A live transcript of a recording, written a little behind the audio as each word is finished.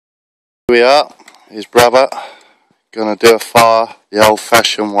Here we are, his brother, gonna do a fire the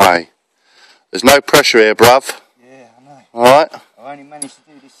old-fashioned way. There's no pressure here, bruv. Yeah, I know. Alright? I only managed to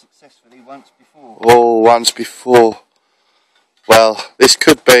do this successfully once before. Oh, once before. Well, this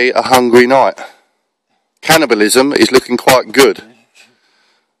could be a hungry night. Cannibalism is looking quite good.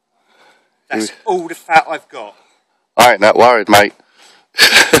 That's all the fat I've got. I ain't that worried, mate.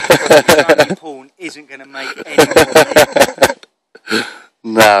 Because porn isn't going to make any more.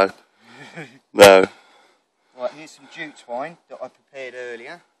 No. No. Right, here's some jute twine that I prepared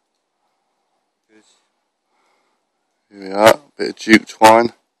earlier. Here we are, bit of jute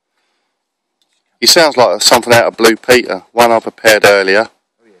twine. He sounds like something out of Blue Peter, one I prepared earlier.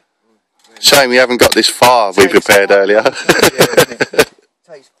 Oh yeah. Shame we haven't got this far we prepared earlier. It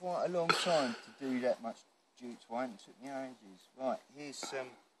takes quite a long time to do that much jute twine. It took me ages. Right, here's some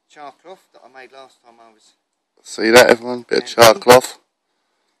char cloth that I made last time I was... See that, everyone? Bit of char cloth.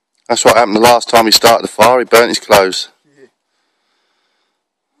 That's what happened the last time he started the fire, he burnt his clothes. Yeah.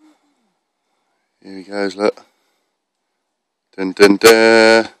 Here he goes, look. Dun dun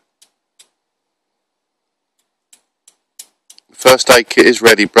dun. The first aid kit is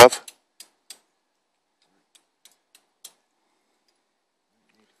ready, bruv.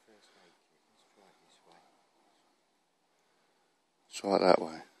 Try it that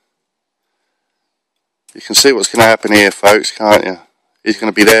way. You can see what's going to happen here, folks, can't you? He's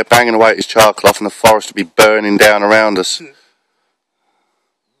going to be there banging away at his char cloth and the forest will be burning down around us.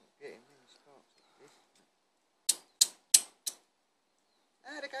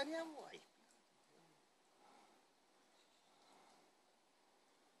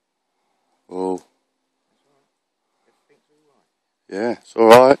 Oh. Yeah, it's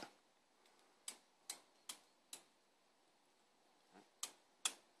alright.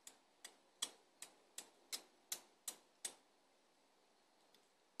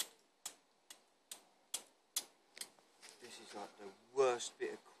 This is like the worst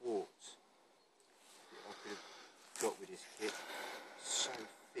bit of quartz that I could have got with this kit. It's so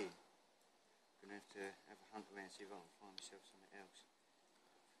thin. I'm going to have a hunt around and see if I can find myself something else.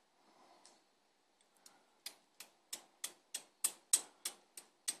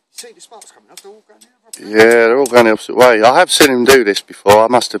 See the sparks coming up, they're all going the other way. Yeah, they're all going the opposite way. I have seen him do this before, I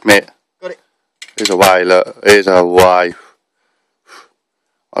must admit. Got it. Here's a way, look. Here's a way.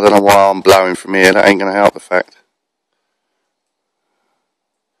 I don't know why I'm blowing from here, that ain't going to help the fact.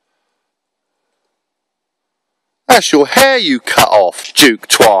 That's your hair you cut off, Duke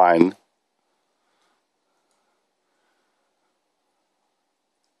Twine.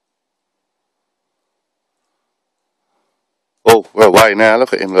 Oh, we're away now,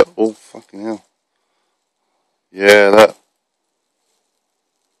 look at him, look. Oh, fucking hell. Yeah, look.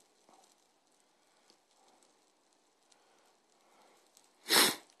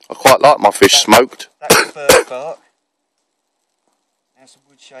 I quite like my fish smoked. That's the first bark. Now some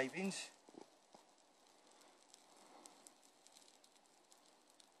wood shavings.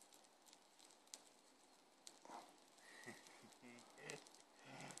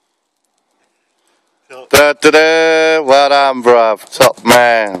 Da da da, well done, bruv, top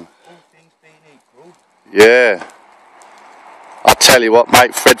man. All things being equal. Yeah. I tell you what,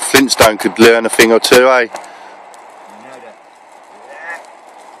 mate, Fred Flintstone could learn a thing or two, eh? You know that. Yeah.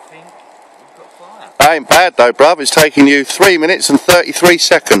 I think we've got fire. Ain't bad though, bruv. It's taking you 3 minutes and 33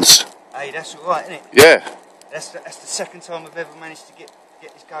 seconds. Hey, that's alright, isn't it? Yeah. That's the second time I've ever managed to get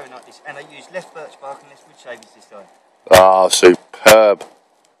this going like this. And I used less birch bark and less wood shavings this time. Oh, superb.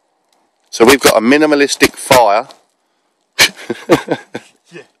 So we've got a minimalistic fire.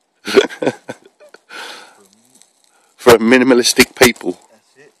 Yeah. For minimalistic people.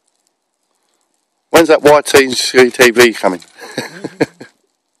 That's it. When's that YT TV coming? Look at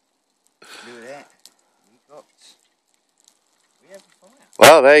that. We have a fire.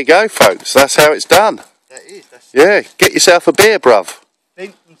 Well, there you go, folks. That's how it's done. That is. That's Yeah, get yourself a beer, bruv.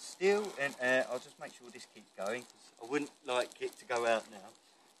 flint and steel, and I'll just make sure this keeps going. I wouldn't like it to go out now.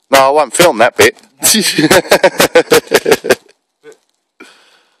 No, I won't film that bit.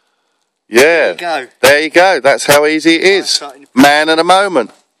 Yeah, there you go. That's how easy it is. Man in a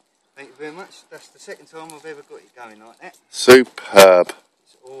moment. Thank you very much. That's the second time I've ever got it going like that. Superb.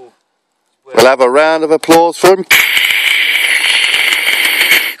 It's all We'll have a round of applause for him.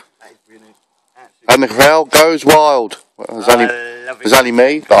 And the crowd goes wild. Well, there's only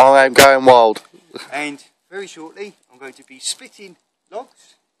me, but I am going wild. And very shortly, I'm going to be splitting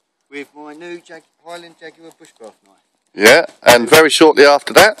logs with my new Highland Jaguar bushcraft knife. Yeah, and very shortly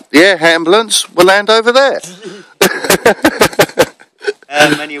after that, the air ambulance will land over there.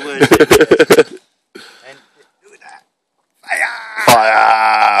 Many words. And look at that. Fire!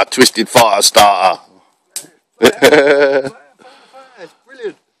 Fire! twisted fire starter. It's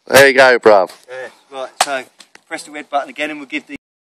brilliant. There you go, bruv. Yeah, right, so press the red button again and we'll give the